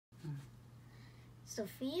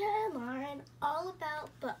Sophia and Lauren All About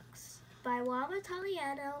Books by Wama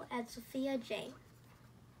Taliano and Sophia Jane.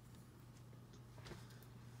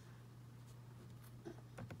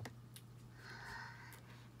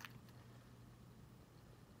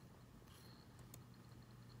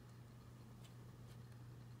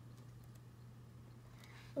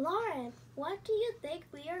 Lauren, what do you think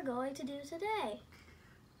we are going to do today?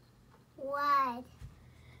 What?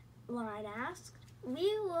 Lauren asked. We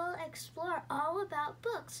will explore all about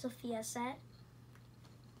books, Sophia said.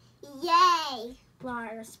 Yay!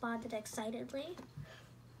 Lauren responded excitedly.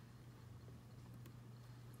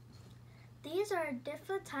 These are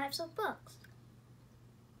different types of books,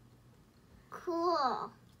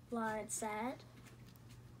 Cool. Lauren said.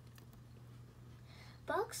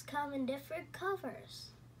 Books come in different covers.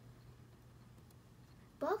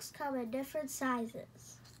 Books come in different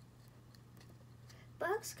sizes.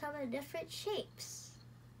 Books come in different shapes.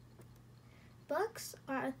 Books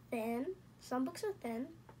are thin. Some books are thin.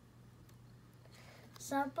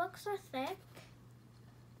 Some books are thick.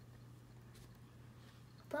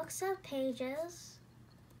 Books have pages.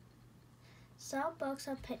 Some books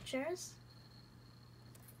have pictures.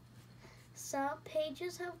 Some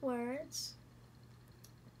pages have words.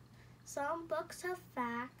 Some books have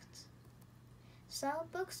facts. Some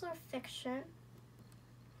books are fiction.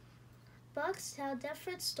 Books tell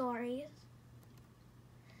different stories.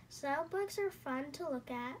 Some books are fun to look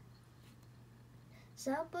at.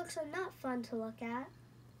 Some books are not fun to look at.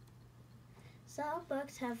 Some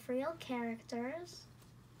books have real characters.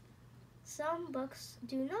 Some books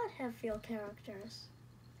do not have real characters.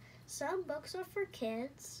 Some books are for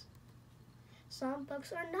kids. Some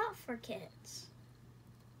books are not for kids.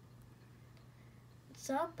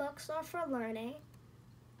 Some books are for learning.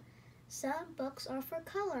 Some books are for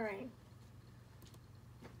coloring.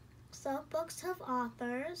 Some books have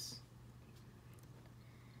authors.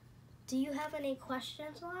 Do you have any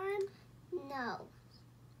questions, Lauren? No.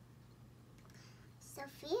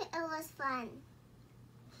 Sophia, it was fun.